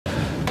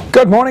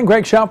Good morning,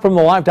 Greg Schaub from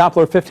the Live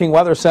Doppler 15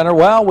 Weather Center.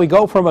 Well, we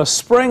go from a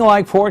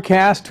spring-like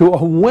forecast to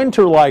a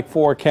winter-like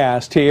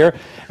forecast here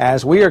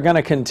as we are going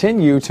to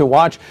continue to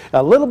watch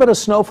a little bit of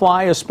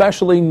snowfly,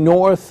 especially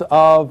north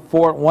of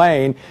Fort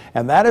Wayne,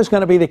 and that is going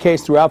to be the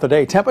case throughout the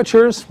day.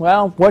 Temperatures,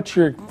 well, what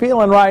you're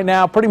feeling right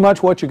now, pretty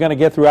much what you're going to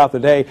get throughout the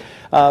day.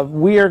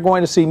 We are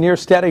going to see near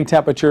steady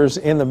temperatures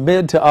in the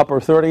mid to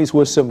upper 30s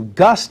with some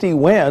gusty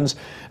winds,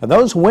 and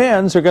those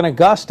winds are going to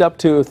gust up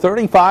to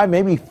 35,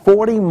 maybe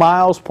 40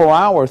 miles per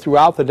hour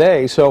throughout the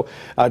day. So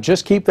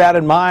just keep that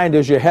in mind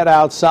as you head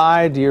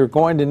outside. You're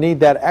going to need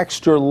that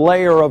extra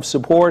layer of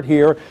support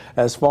here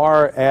as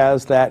far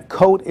as that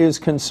coat is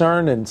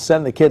concerned, and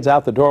send the kids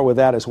out the door with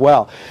that as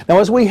well. Now,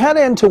 as we head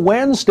into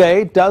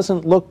Wednesday,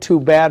 doesn't look too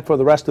bad for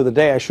the rest of the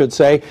day, I should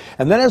say.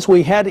 And then as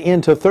we head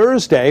into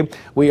Thursday,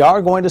 we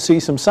are going to see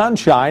some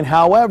sunshine.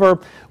 However,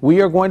 we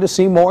are going to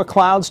see more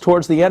clouds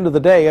towards the end of the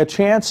day, a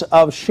chance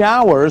of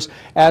showers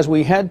as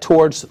we head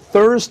towards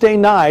Thursday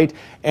night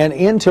and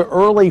into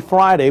early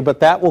Friday, but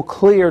that will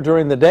clear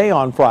during the day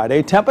on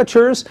Friday.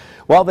 Temperatures,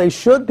 well, they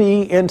should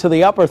be into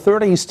the upper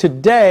 30s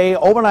today,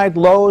 overnight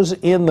lows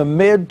in the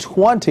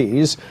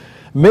mid-20s.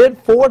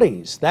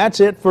 Mid-40s,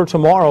 that's it for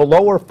tomorrow.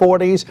 Lower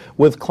 40s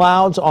with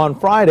clouds on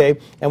Friday,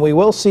 and we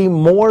will see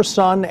more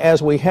sun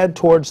as we head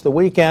towards the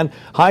weekend.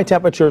 High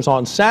temperatures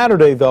on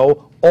Saturday,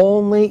 though,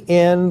 only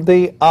in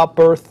the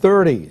upper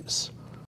 30s.